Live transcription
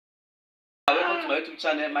to my YouTube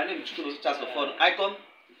channel. My name is Charles Icon.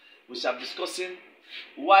 We shall be discussing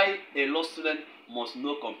why a law student must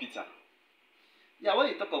know computer. Yeah, when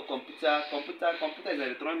you talk of computer is an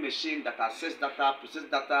electronic machine that access data, process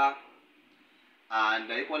data,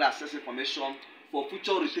 and equally access information for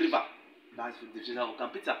future retrieval. That's the definition of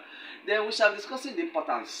computer. Then we shall be discussing the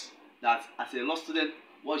importance that as a law student,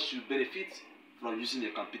 what should benefit from using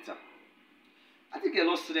a computer. I think a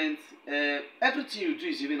law student, everything you do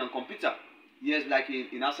is even on computer. Yes, like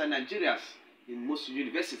in outside Nigeria, in most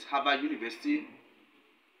universities, Harvard University,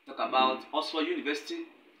 talk about Oxford University,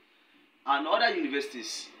 and other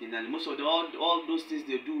universities. In most of all those things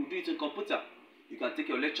they do it on computer. You can take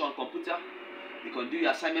your lecture on computer. You can do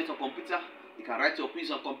your assignment on computer. You can write your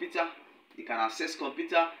quiz on computer. You can access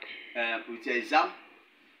computer with your exam,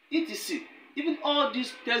 etc. Even all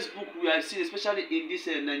these textbooks we are seeing, especially in this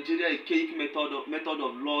Nigeria archaic method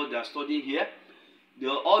of law they are studying here,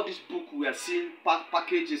 all these books we are seeing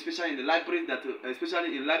packaged, especially in the libraries,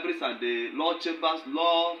 especially in libraries and the law chambers,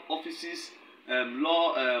 law offices,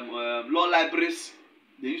 law libraries.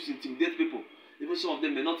 They used to intimidate people. Even some of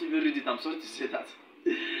them may not even read it. I'm sorry to say that.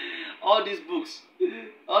 all these books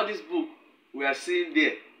we are seeing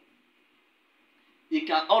there. It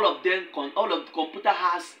can all of the computer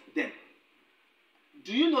has them.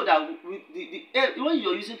 Do you know that with when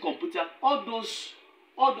you're using computer, all those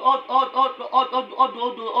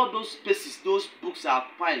spaces those books are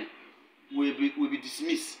occupying will be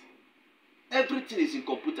dismissed. Everything is in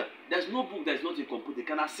computer. There's no book that is not in computer. You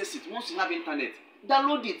can access it once you have internet.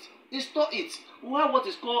 Download it, install it. We have what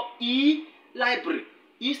is called e-library.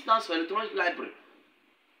 E stands for electronic library.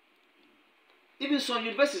 Even some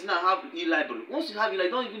universities now have e-library. Once you have it, you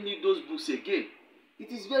don't even need those books again.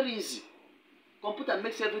 It is very easy. Computer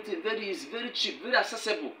makes everything very easy, very cheap, very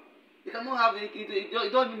accessible. You cannot have it. You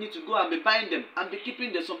don't even need to go and be buying them and be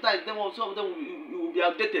keeping them. Sometimes some of them will be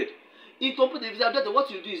outdated. In computer, if it's outdated, what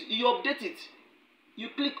you do is you update it. You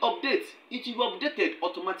click update, it will be updated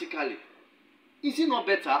automatically. Is it not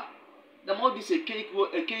better than all this a cake way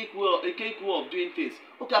of doing things?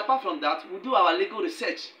 Okay, apart from that, we do our legal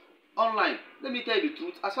research online. Let me tell you the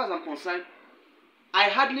truth. As far as I'm concerned, I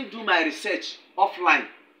hardly do my research offline.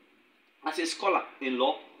 As a scholar in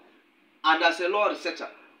law and as a law researcher,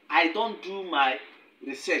 I don't do my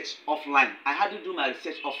research offline. I hardly do my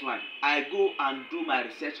research offline. I go and do my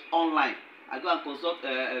research online. I go and consult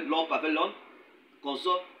Law Pavilion,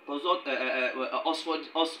 consult Oxford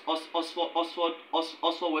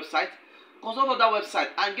website, consult other website,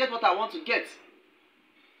 and get what I want to get.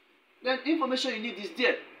 Then information you need is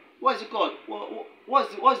there. What is it called?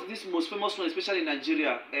 What's this most famous one, especially in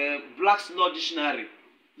Nigeria? Black's Law Dictionary.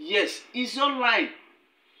 Yes, it's online.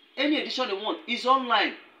 Any edition you want is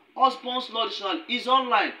online. Osborne's Law Dictionary is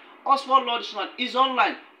online. Oxford Law Dictionary is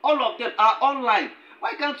online. All of them are online.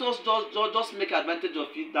 Why can't us just make advantage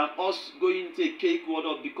of it than us going into a cake world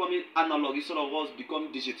of becoming analog instead of us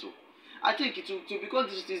becoming digital? I think to become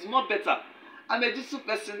digital is more better. I'm a digital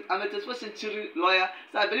person. I'm a 21st century lawyer,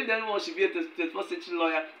 so I believe that everyone should be a 21st century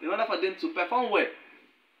lawyer in order for them to perform well.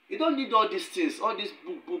 You don't need all these things, all this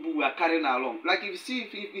book we are carrying along. Like if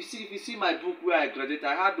you see my book where I graduated,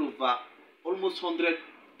 I had over almost 100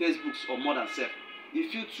 textbooks or more than 7.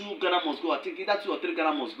 If you 2 Ghana must go, I think either 2 or 3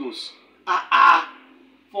 Ghana must goes.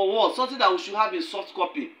 For what? Something that we should have in soft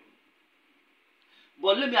copy.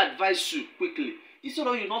 But let me advise you quickly. Instead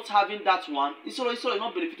of you not having that one, instead of you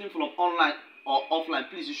not benefiting from online or offline,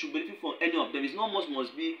 please, you should benefit from any of them. It's not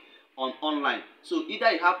must be on online. So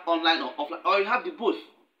either you have online or offline, or you have the both.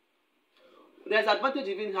 There's advantage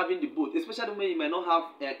even having the both, especially when you might not have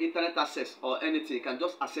internet access or anything. You can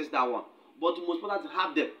just access that one. But the most important to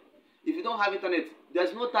have them. If you don't have internet,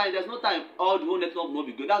 there's no time. All the whole network will not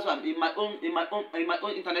be good. That's why in my own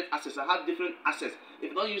internet access, I have different access.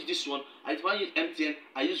 If I don't use this one, I use MTN,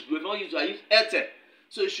 I use Glo. I use Airtel.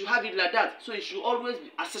 So you should have it like that. So it should always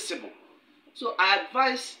be accessible. So I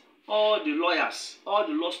advise all the lawyers, all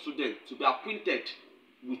the law students to be acquainted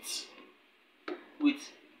with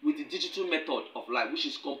the digital method of life, which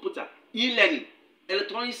is computer, e-learning,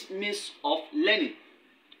 electronic means of learning,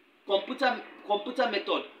 computer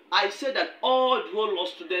method. I say that all the whole law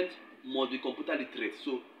students must be computer literate.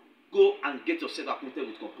 So go and get yourself acquainted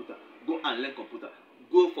with computer. Go and learn computer.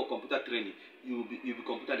 Go for computer training. You'll be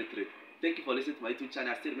computer literate. Thank you for listening to my YouTube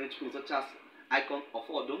channel. I still remain such as Icon of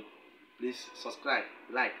Odom. Please subscribe,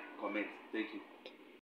 like, comment. Thank you.